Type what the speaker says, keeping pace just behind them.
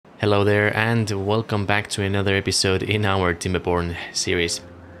Hello there and welcome back to another episode in our TIMBERBORN series.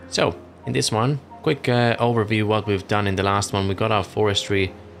 So, in this one, quick overview what we've done in the last one. We got our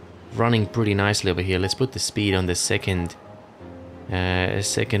forestry running pretty nicely over here. Let's put the speed on the second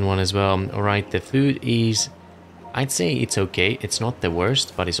one as well. Alright, the food is, I'd say it's okay. It's not the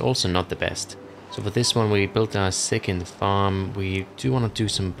worst, but it's also not the best. So for this one, we built our second farm. We do want to do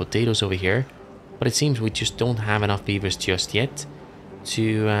some potatoes over here, but it seems we just don't have enough beavers just yet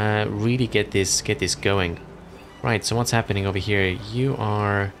to really get this going. Right, so what's happening over here? You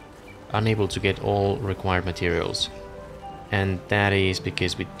are unable to get all required materials, and that is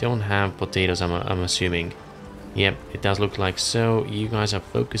because we don't have potatoes. I'm assuming. Yep, it does look like so. You guys are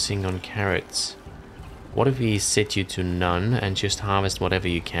focusing on carrots. What if we set you to none and just harvest whatever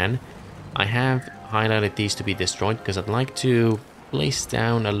you can? I have highlighted these to be destroyed because I'd like to place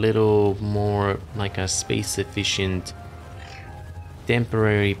down a little more like a space efficient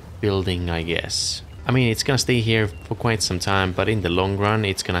temporary building, I guess. I mean, it's gonna stay here for quite some time, but in the long run,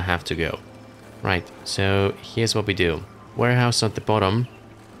 it's gonna have to go. Right, so here's what we do. Warehouse at the bottom,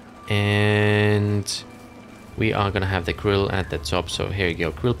 and we are gonna have the grill at the top. So here you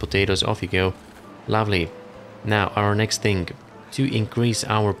go, grilled potatoes, off you go. Lovely. Now, our next thing, to increase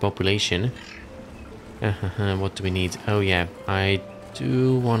our population. What do we need? Oh yeah, I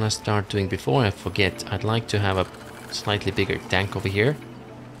do wanna start doing, before I forget, I'd like to have a slightly bigger tank over here,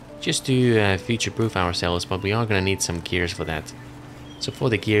 just to future-proof ourselves, but we are going to need some gears for that. So for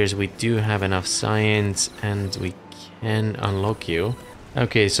the gears, we do have enough science, and we can unlock you.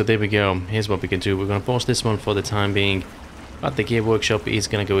 Okay, so there we go. Here's what we can do. We're going to pause this one for the time being, but the gear workshop is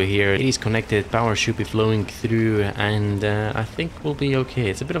going to go here. It is connected, power should be flowing through, and I think we'll be okay.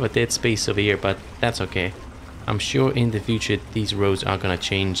 It's a bit of a dead space over here, but that's okay. I'm sure in the future these roads are going to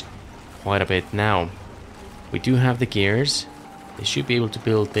change quite a bit. Now, we do have the gears. They should be able to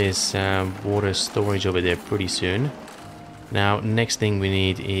build this water storage over there pretty soon. Now, next thing we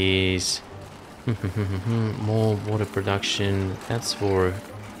need is more water production. That's for...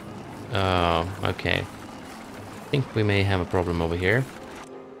 okay. I think we may have a problem over here.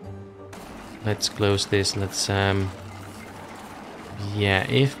 Let's close this. Let's... yeah,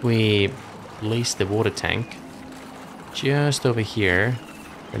 if we place the water tank just over here,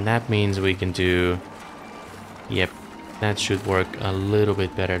 then that means we can do... Yep, that should work a little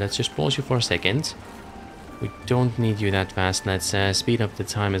bit better. Let's just pause you for a second. We don't need you that fast. Let's speed up the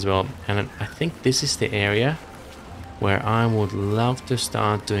time as well. And I think this is the area where I would love to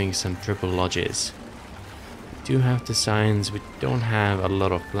start doing some triple lodges. We do have the signs. We don't have a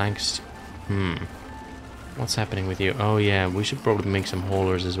lot of blanks. What's happening with you? Oh yeah, we should probably make some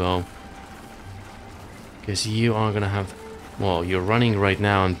haulers as well. Because you are gonna have... Well, you're running right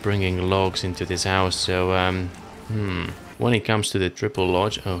now and bringing logs into this house, so when it comes to the triple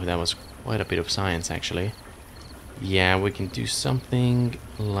lodge... Oh, that was quite a bit of science, actually. Yeah, we can do something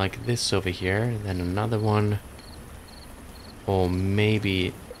like this over here, then another one. Or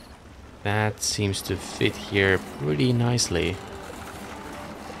maybe that seems to fit here pretty nicely.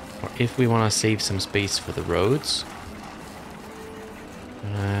 Or if we want to save some space for the roads...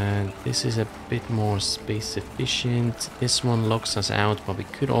 this is a bit more space efficient. This one locks us out, but we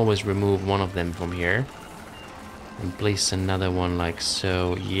could always remove one of them from here and place another one like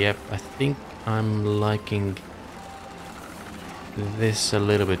so. Yep, I think I'm liking this a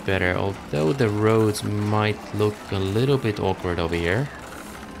little bit better, although the roads might look a little bit awkward over here.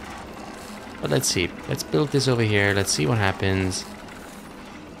 But let's see. Let's build this over here. Let's see what happens.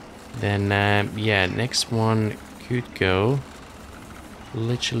 Then, yeah, next one could go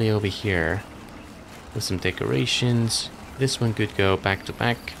literally over here with some decorations. This one could go back to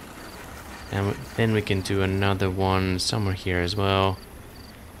back, and then we can do another one somewhere here as well.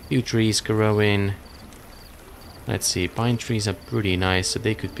 Few trees growing. Let's see, pine trees are pretty nice, so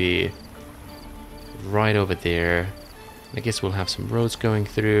they could be right over there. I guess we'll have some roads going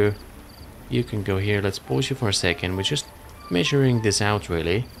through. You can go here. Let's pause you for a second. We're just measuring this out,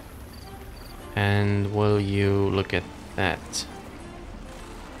 really. And will you look at that?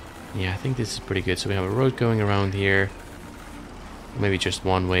 Yeah, I think this is pretty good. So we have a road going around here. Maybe just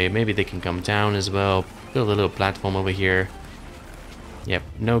one way. Maybe they can come down as well. Build a little platform over here. Yep,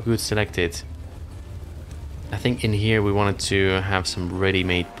 no goods selected. I think in here we wanted to have some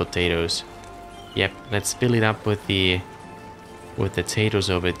ready-made potatoes. Yep, let's fill it up with the potatoes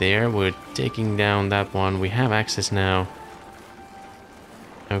over there. We're taking down that one. We have access now.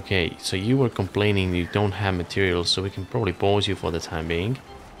 Okay, so you were complaining you don't have materials, so we can probably pause you for the time being.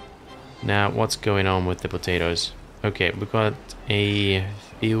 Now, what's going on with the potatoes? Okay, we've got a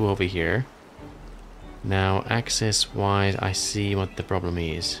few over here. Now, access-wise, I see what the problem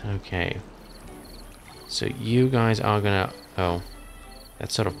is. Okay. So you guys are gonna... Oh,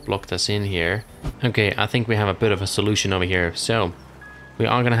 that sort of blocked us in here. Okay, I think we have a bit of a solution over here. So, we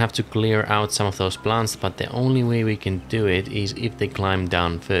are gonna have to clear out some of those plants, but the only way we can do it is if they climb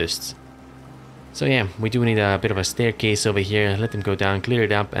down first. So yeah, we do need a bit of a staircase over here. Let them go down, clear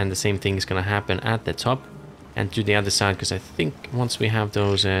it up, and the same thing is gonna happen at the top. And to the other side, because I think once we have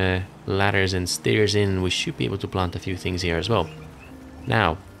those ladders and stairs in, we should be able to plant a few things here as well.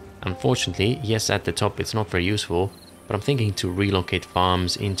 Now, unfortunately, yes, at the top it's not very useful, but I'm thinking to relocate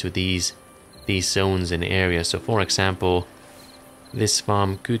farms into these zones and areas. So for example, this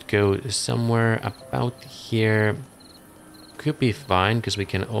farm could go somewhere about here. Could be fine, because we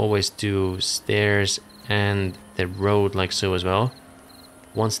can always do stairs and the road like so as well.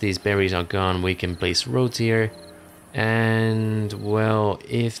 Once these berries are gone, we can place roads here. And, well,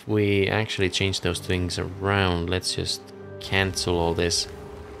 if we actually change those things around, let's just cancel all this.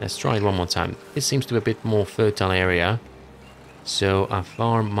 Let's try it one more time. This seems to be a bit more fertile area, so a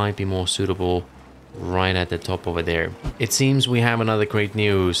farm might be more suitable right at the top over there. It seems we have another great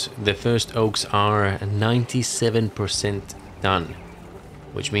news. The first oaks are 97% done,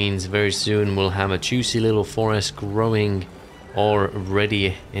 which means very soon we'll have a juicy little forest growing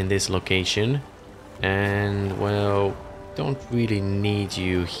already in this location. And, well, don't really need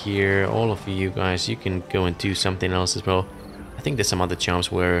you here. All of you guys, you can go and do something else as well. I think there's some other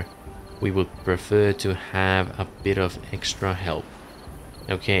jobs where we would prefer to have a bit of extra help.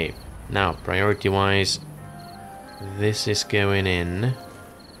 Okay, now priority wise, this is going in.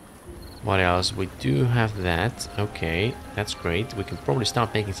 What else? We do have that. Okay, that's great. We can probably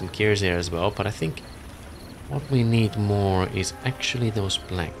start making some gears there as well, but I think what we need more is actually those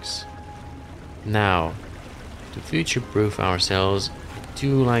planks. Now, to future-proof ourselves, we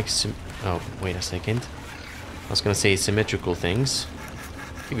do like some... Oh, wait a second. I was gonna say symmetrical things.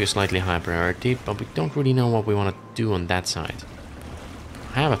 Give you a slightly higher priority, but we don't really know what we want to do on that side.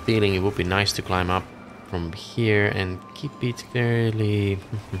 I have a feeling it would be nice to climb up from here and keep it fairly...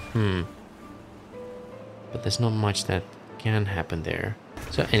 But there's not much that can happen there.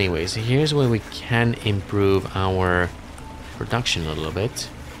 So anyways, here's where we can improve our production a little bit.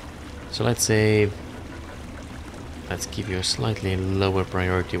 So let's say, let's give you a slightly lower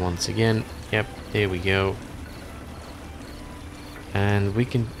priority once again. Yep, there we go. And we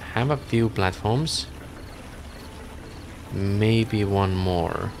can have a few platforms. Maybe one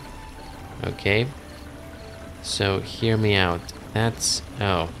more. Okay. So hear me out. That's,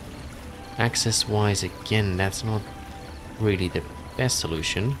 oh, access wise again, that's not really the best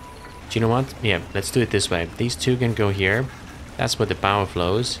solution. Do you know what? Yeah, let's do it this way. These two can go here. That's where the power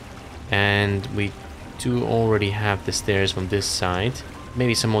flows. And we do already have the stairs from this side.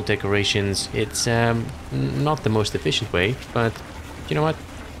 Maybe some more decorations. It's not the most efficient way, but you know what?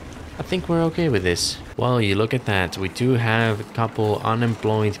 I think we're okay with this. Well, you look at that. We do have a couple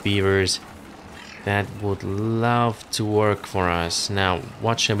unemployed beavers that would love to work for us. Now,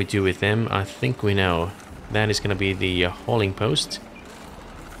 what shall we do with them? I think we know. That is going to be the hauling post.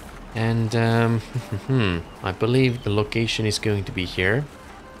 And I believe the location is going to be here.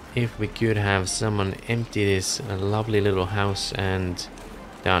 If we could have someone empty this lovely little house and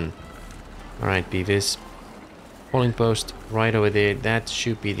done. Alright, beavers. Hauling post right over there. That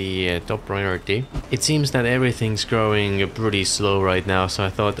should be the top priority. It seems that everything's growing pretty slow right now, so I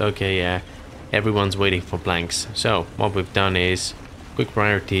thought, okay, yeah, everyone's waiting for planks. So what we've done is quick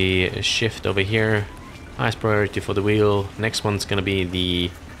priority shift over here. Highest priority for the wheel. Next one's gonna be the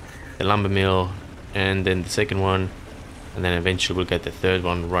lumber mill, and then the second one, and then eventually we'll get the third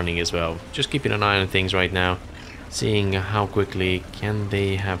one running as well. Just keeping an eye on things right now, seeing how quickly can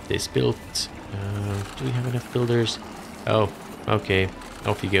they have this built. Do we have enough builders? Oh, okay,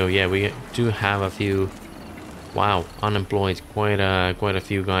 off you go. Yeah, we do have a few. Wow, unemployed, quite a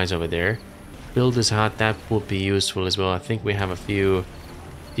few guys over there. Builder's hut, that would be useful as well. I think we have a few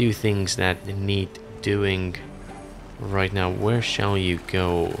things that need doing right now. Where shall you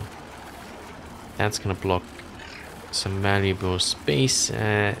go? That's gonna block some valuable space.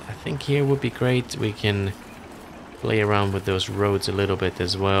 I think here would be great. We can play around with those roads a little bit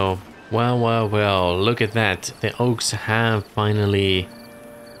as well. Well, look at that. The oaks have finally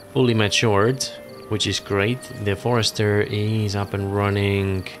fully matured, which is great. The forester is up and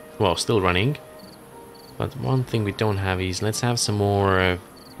running. Well, still running. But one thing we don't have is, let's have some more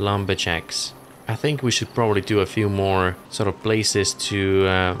lumberjacks. I think we should probably do a few more sort of places to,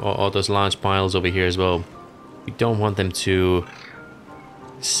 or those large piles over here as well. We don't want them to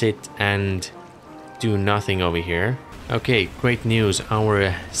sit and do nothing over here. Okay, great news.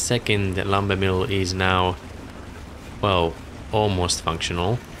 Our second lumber mill is now, well, almost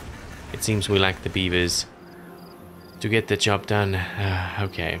functional. It seems we lack the beavers to get the job done.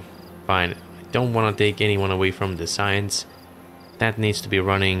 Okay, fine. I don't want to take anyone away from the science. That needs to be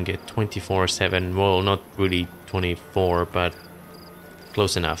running 24/7. Well, not really 24, but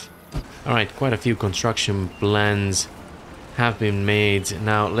close enough. Alright, quite a few construction plans have been made.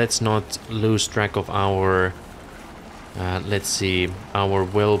 Now, let's not lose track of our, let's see, our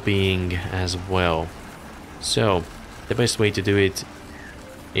well-being as well. So, the best way to do it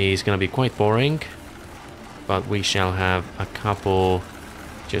is gonna be quite boring, but we shall have a couple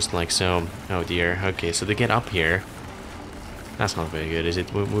just like so. Oh dear. Okay, so to get up here, that's not very good, is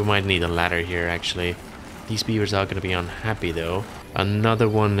it? We might need a ladder here, actually. These beavers are gonna be unhappy, though. Another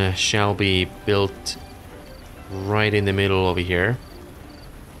one shall be built right in the middle over here.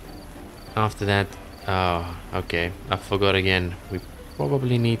 After that, okay, I forgot again. We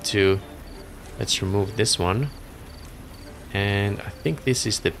probably need to, let's remove this one. And I think this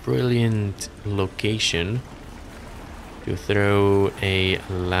is the brilliant location to throw a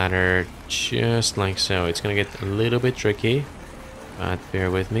ladder just like so. It's gonna get a little bit tricky, but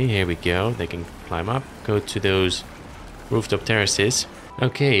bear with me. Here we go. They can climb up, go to those rooftop terraces.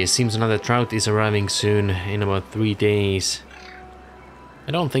 Okay, it seems another trout is arriving soon, in about 3 days.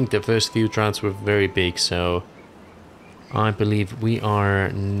 I don't think the first few trouts were very big, so I believe we are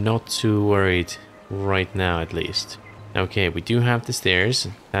not too worried right now, at least. Okay, we do have the stairs.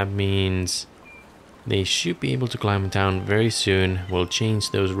 That means they should be able to climb down very soon. We'll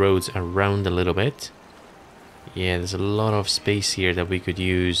change those roads around a little bit. Yeah, there's a lot of space here that we could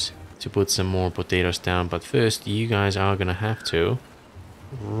use to put some more potatoes down. But first, you guys are gonna have to.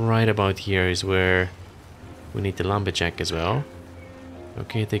 Right about here is where we need the lumberjack as well.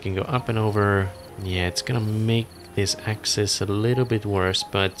 Okay, they can go up and over. Yeah, it's gonna make this access a little bit worse,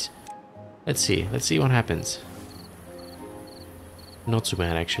 but let's see what happens. Not so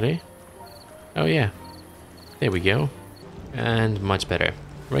bad, actually. Oh yeah, there we go. And much better.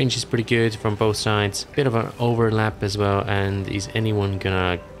 Range is pretty good from both sides. Bit of an overlap as well. And is anyone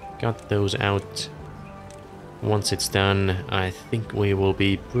gonna cut those out? Once it's done, I think we will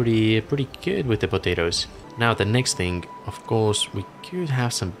be pretty good with the potatoes. Now the next thing, of course, we could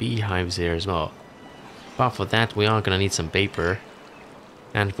have some beehives here as well. But for that, we are gonna need some paper.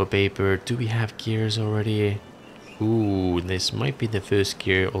 And for paper, do we have gears already? Ooh, this might be the first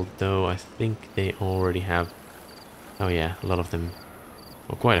gear, although I think they already have... Oh yeah, a lot of them.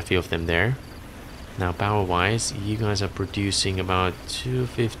 Well, quite a few of them there. Now, power-wise, you guys are producing about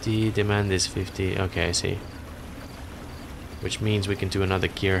 250, demand is 50. Okay, I see. Which means we can do another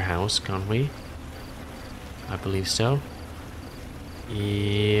gear house, can't we? I believe so.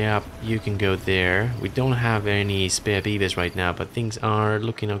 Yep, you can go there. We don't have any spare beavers right now, but things are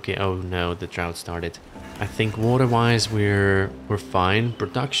looking okay. Oh no, the drought started. I think water-wise we're fine.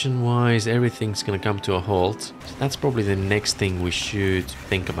 Production-wise, everything's gonna come to a halt. So that's probably the next thing we should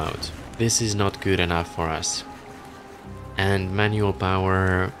think about. This is not good enough for us. And manual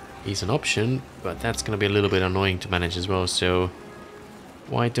power is an option, but that's gonna be a little bit annoying to manage as well. So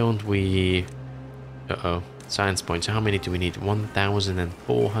why don't we... Uh-oh, science points. How many do we need?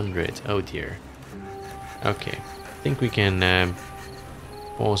 1,400. Oh dear. Okay, I think we can...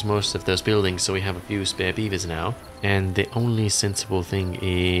 pause most of those buildings so we have a few spare beavers now. And the only sensible thing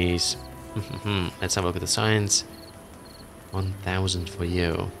is... let's have a look at the science. 1,000 for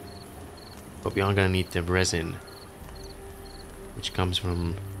you. But we are gonna need the resin. Which comes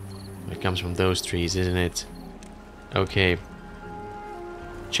from... It comes from those trees, isn't it? Okay.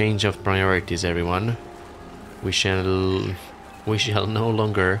 Change of priorities, everyone. We shall no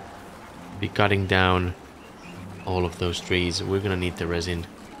longer be cutting down all of those trees. We're gonna need the resin.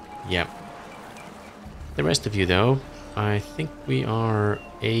 Yep. The rest of you, though, I think we are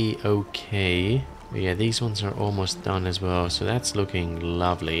a-okay. Yeah, these ones are almost done as well, so that's looking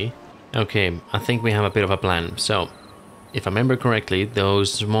lovely. Okay, I think we have a bit of a plan. So, if I remember correctly,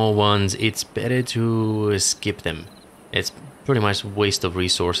 those small ones, it's better to skip them. It's pretty much a waste of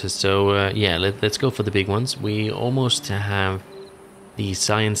resources. So, yeah, let's go for the big ones. We almost have the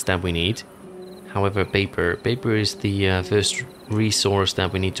science that we need. However, paper is the first resource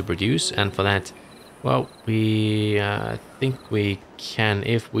that we need to produce, and for that, well, we think we can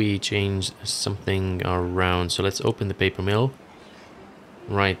if we change something around. So let's open the paper mill.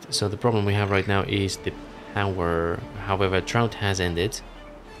 Right, so the problem we have right now is the power. However, drought has ended.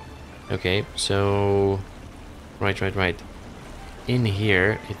 Okay, so right. In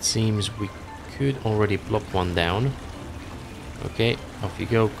here, it seems we could already plop one down. Okay, off you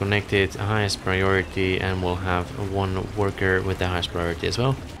go, connected, highest priority, and we'll have one worker with the highest priority as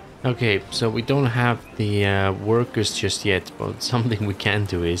well. Okay, so we don't have the workers just yet, but something we can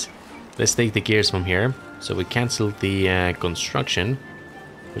do is, let's take the gears from here. So we cancel the construction,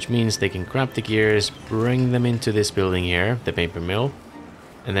 which means they can grab the gears, bring them into this building here, the paper mill.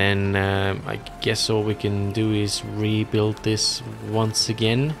 And then I guess all we can do is rebuild this once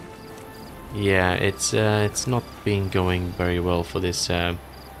again. Yeah, it's not been going very well for this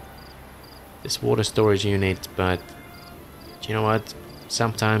this water storage unit, but you know what?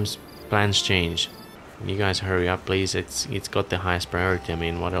 Sometimes plans change. You guys hurry up, please. It's got the highest priority. I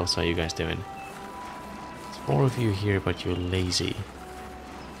mean, what else are you guys doing? There's 4 of you here, but you're lazy.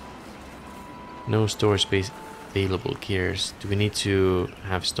 No storage space available gears. Do we need to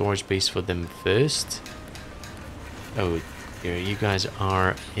have storage space for them first? Oh dear, you guys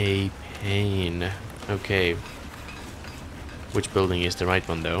are a pain. Okay. Which building is the right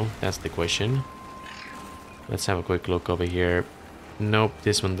one though? That's the question. Let's have a quick look over here. Nope,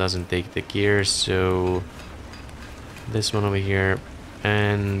 this one doesn't take the gears, so this one over here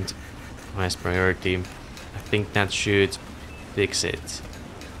and highest priority. I think that should fix it.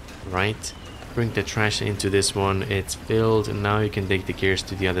 Right? Bring the trash into this one. It's filled, and now you can take the gears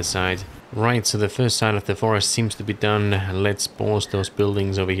to the other side. Right, so the first side of the forest seems to be done. Let's pause those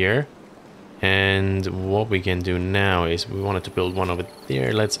buildings over here. And what we can do now is we wanted to build one over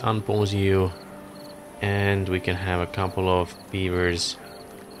there. Let's unpause you. And we can have a couple of beavers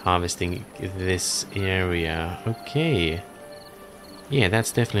harvesting this area. Okay. Yeah,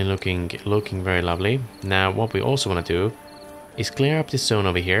 that's definitely looking very lovely. Now, what we also want to do is clear up this zone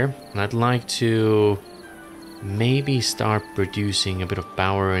over here. And I'd like to maybe start producing a bit of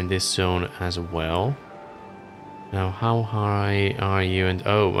power in this zone as well. Now, how high are you? And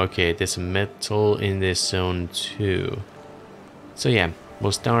oh, okay, there's metal in this zone too. So yeah,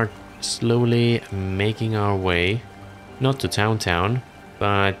 we'll start slowly making our way, not to town,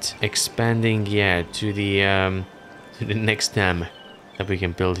 but expanding, yeah, to the next dam that we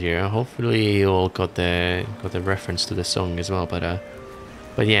can build here. Hopefully you all got the reference to the song as well,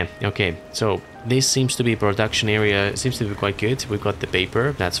 but yeah, okay. So this seems to be production area, seems to be quite good. We've got the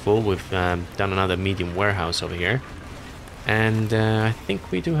paper, that's full. We've done another medium warehouse over here. And I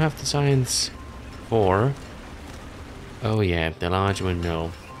think we do have the science for, oh yeah, the large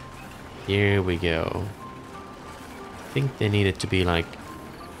windmill. Here we go. I think they needed to be like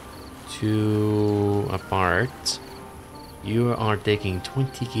 2 apart. You are taking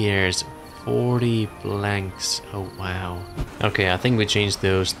 20 gears, 40 blanks. Oh, wow. Okay, I think we changed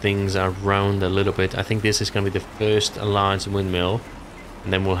those things around a little bit. I think this is going to be the first large windmill.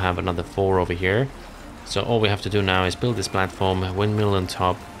 And then we'll have another 4 over here. So all we have to do now is build this platform, windmill on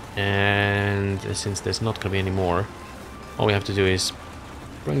top. And since there's not going to be any more, all we have to do is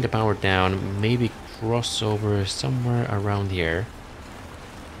bring the power down, maybe cross over somewhere around here.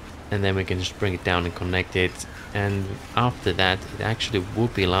 And then we can just bring it down and connect it. And after that, it actually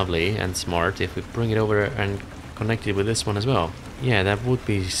would be lovely and smart if we bring it over and connect it with this one as well. Yeah, that would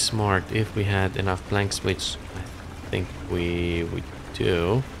be smart if we had enough planks, which I think we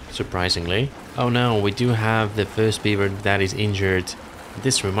do, surprisingly. Oh no, we do have the first beaver that is injured.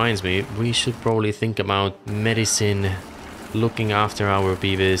 This reminds me, we should probably think about medicine, looking after our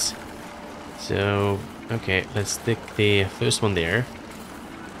beavers. So, okay, let's stick the first one there.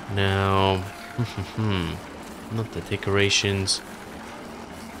 Now, not the decorations.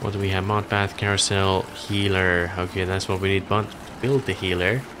 What do we have? MorePaths, carousel, healer. Okay, that's what we need. But to build the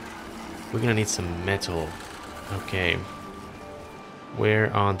healer, we're gonna need some metal. Okay.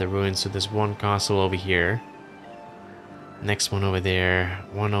 Where are the ruins? So there's one castle over here. Next one over there.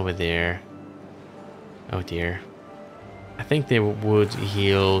 One over there. Oh dear. I think they would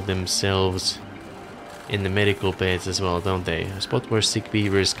heal themselves in the medical beds as well, don't they? A spot where sick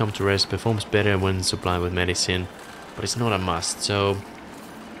beavers come to rest performs better when supplied with medicine, but it's not a must. So,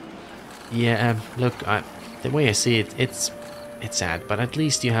 yeah, look, the way I see it, it's sad, but at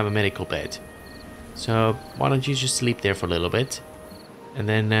least you have a medical bed. So why don't you just sleep there for a little bit, and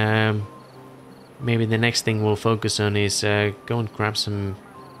then maybe the next thing we'll focus on is go and grab some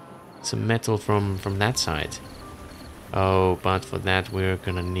metal from that side. Oh, but for that we're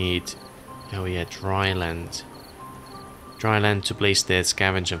gonna need, oh yeah, dry land to place the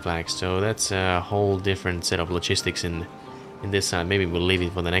scavenger flags. So that's a whole different set of logistics in this side. Maybe we'll leave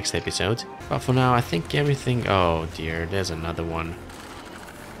it for the next episode. But for now, I think everything... Oh dear, there's another one.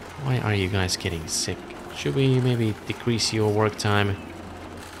 Why are you guys getting sick? Should we maybe decrease your work time?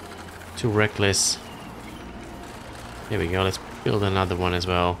 Too reckless. There we go, let's build another one as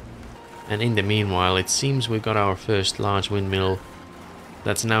well. And in the meanwhile, it seems we got our first large windmill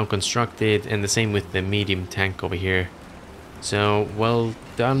that's now constructed, and the same with the medium tank over here. So, well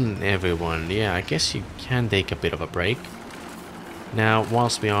done everyone. Yeah, I guess you can take a bit of a break. Now,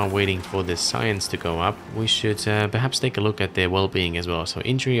 whilst we are waiting for the science to go up, we should perhaps take a look at their well-being as well. So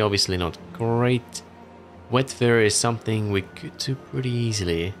injury, obviously not great. Wet fur is something we could do pretty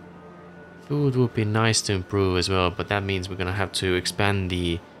easily. Food would be nice to improve as well, but that means we're gonna have to expand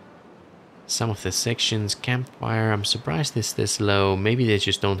some of the sections. Campfire, I'm surprised it's this low. Maybe they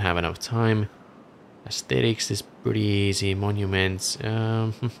just don't have enough time. Aesthetics is pretty easy. Monuments,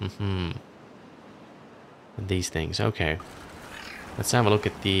 and these things, okay. Let's have a look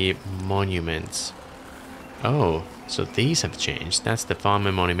at the monuments. Oh, so these have changed. That's the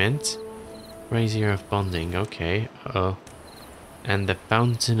farmer monument. Brazier of bonding, okay. Uh-oh. And the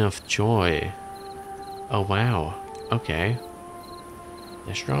fountain of joy. Oh wow, okay.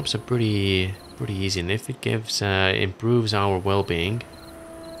 The shrubs are pretty easy, and if it gives improves our well-being,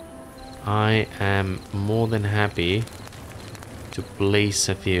 I am more than happy to place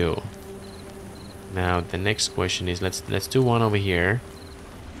a few. Now the next question is, let's do one over here.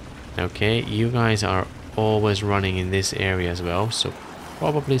 Okay, you guys are always running in this area as well, so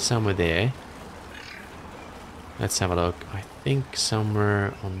probably somewhere there. Let's have a look. I think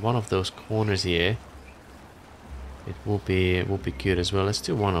somewhere on one of those corners here. It will be good as well. Let's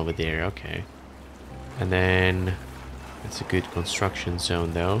do one over there, okay. And then it's a good construction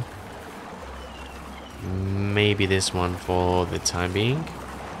zone though. Maybe this one for the time being.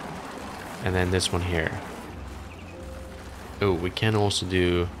 And then this one here. Oh, we can also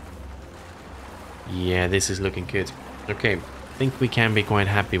do... Yeah, this is looking good. Okay, I think we can be quite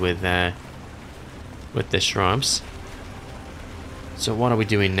happy with the shrubs. So what are we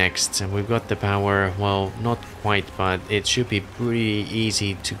doing next? And we've got the power. Well, not quite, but it should be pretty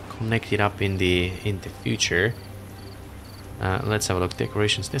easy to connect it up in the future. Let's have a look.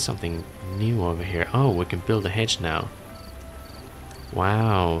 Decorations. There's something new over here. Oh, we can build a hedge now.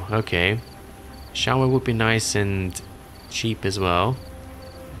 Wow. Okay. Shower would be nice and cheap as well.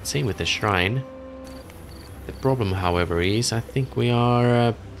 Same with the shrine. The problem, however, is I think we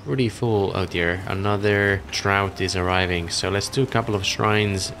are pretty full. Oh dear, another drought is arriving. So let's do a couple of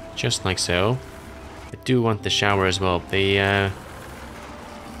shrines just like so. I do want the shower as well. I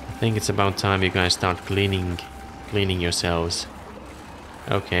think it's about time you guys start cleaning yourselves.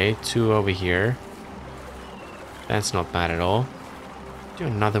 Okay, 2 over here. That's not bad at all. Do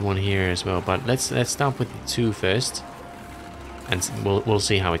another one here as well, but let's start with the 2 first, and we'll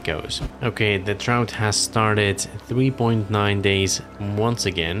see how it goes. Okay, the drought has started. 3.9 days once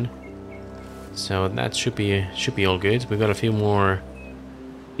again, so that should be all good. We've got a few more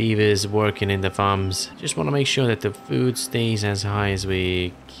beavers working in the farms. Just want to make sure that the food stays as high as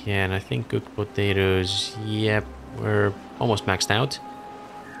we can. I think cooked potatoes, yep, we're almost maxed out.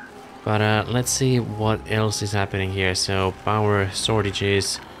 But let's see what else is happening here. So power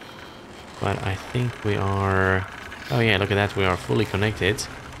shortages, but I think we are... Oh yeah, look at that, we are fully connected.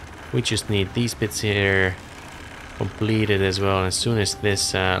 We just need these bits here completed as well. As soon as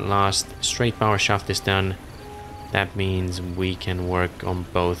this last straight power shaft is done, that means we can work on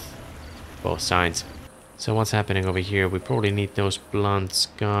both sides. So what's happening over here? We probably need those plants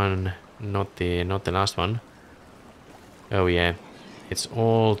gone, not the last one. Oh yeah. It's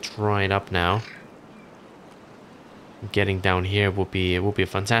all dried up now. Getting down here would be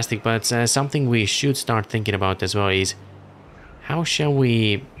fantastic, but something we should start thinking about as well is how shall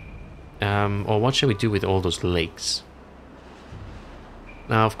we, or what shall we do with all those lakes?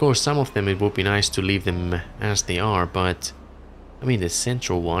 Now, of course, some of them it would be nice to leave them as they are, but I mean the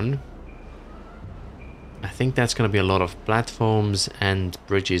central one, I think that's going to be a lot of platforms and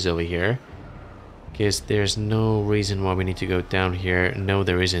bridges over here. Because there's no reason why we need to go down here. No,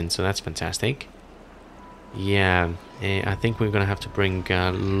 there isn't, so that's fantastic. Yeah, I think we're gonna have to bring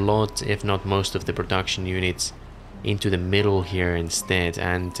a lot, if not most, of the production units into the middle here instead,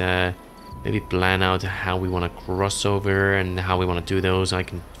 and maybe plan out how we want to cross over and how we want to do those. I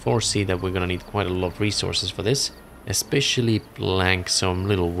can foresee that we're gonna need quite a lot of resources for this, especially blank, so I'm a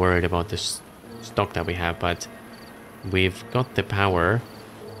little worried about this stock that we have, but we've got the power.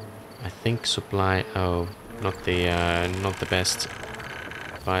 I think supply, oh, not the best,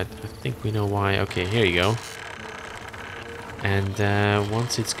 but I think we know why. Okay, here you go. And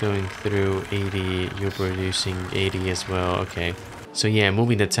once it's going through 80, you're producing 80 as well. Okay, so yeah,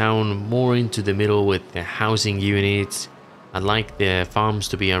 moving the town more into the middle with the housing units. I'd like the farms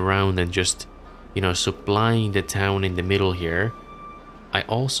to be around and just, you know, supplying the town in the middle here. I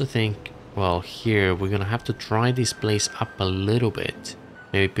also think, well, here we're gonna have to dry this place up a little bit.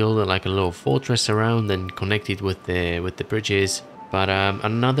 maybe build like a little fortress around and connect it with the bridges. But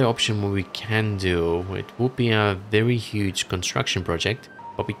another option what we can do, it would be a very huge construction project,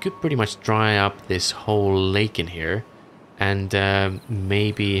 but we could pretty much dry up this whole lake in here and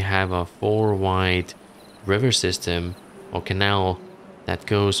maybe have a 4 wide river system or canal that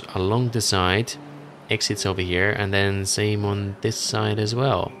goes along the side, exits over here, and then same on this side as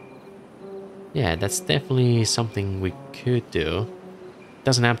well. Yeah, that's definitely something we could do.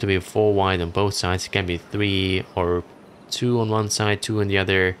 Doesn't have to be 4 wide on both sides. It can be 3 or 2 on one side, 2 on the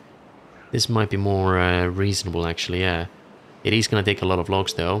other. This might be more reasonable actually, yeah. It is gonna take a lot of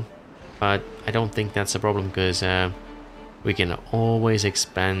logs though, but I don't think that's a problem because we can always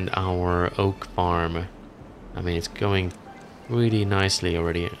expand our oak farm. I mean, it's going really nicely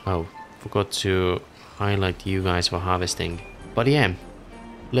already. Oh, forgot to highlight you guys for harvesting. But yeah,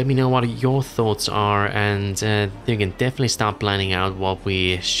 let me know what your thoughts are, and you can definitely start planning out what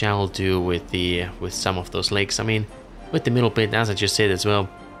we shall do with some of those lakes. I mean, with the middle bit, as I just said as well,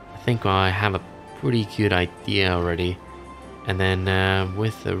 I think I have a pretty good idea already. And then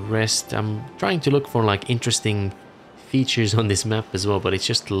with the rest, I'm trying to look for like interesting features on this map as well, but it's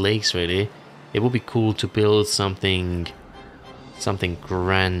just lakes really. It would be cool to build something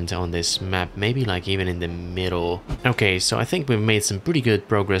grand on this map, maybe like even in the middle. Okay, so I think we've made some pretty good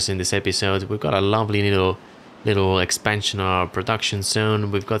progress in this episode. We've got a lovely little expansion of our production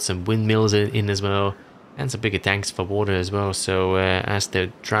zone. We've got some windmills in as well, and some bigger tanks for water as well. So as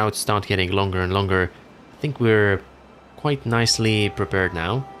the droughts start getting longer and longer, I think we're quite nicely prepared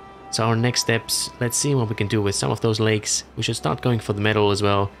now. So our next steps, let's see what we can do with some of those lakes. We should start going for the metal as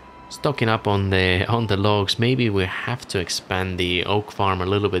well, stocking up on the logs. Maybe we have to expand the oak farm a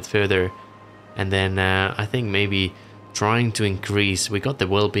little bit further, and then I think maybe trying to increase. We got the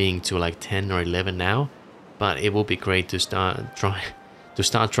well-being to like 10 or 11 now, but it would be great to start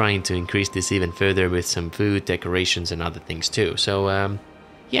trying to increase this even further with some food, decorations, and other things too. So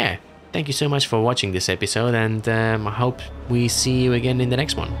yeah, thank you so much for watching this episode, and I hope we see you again in the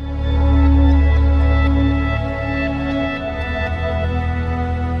next one.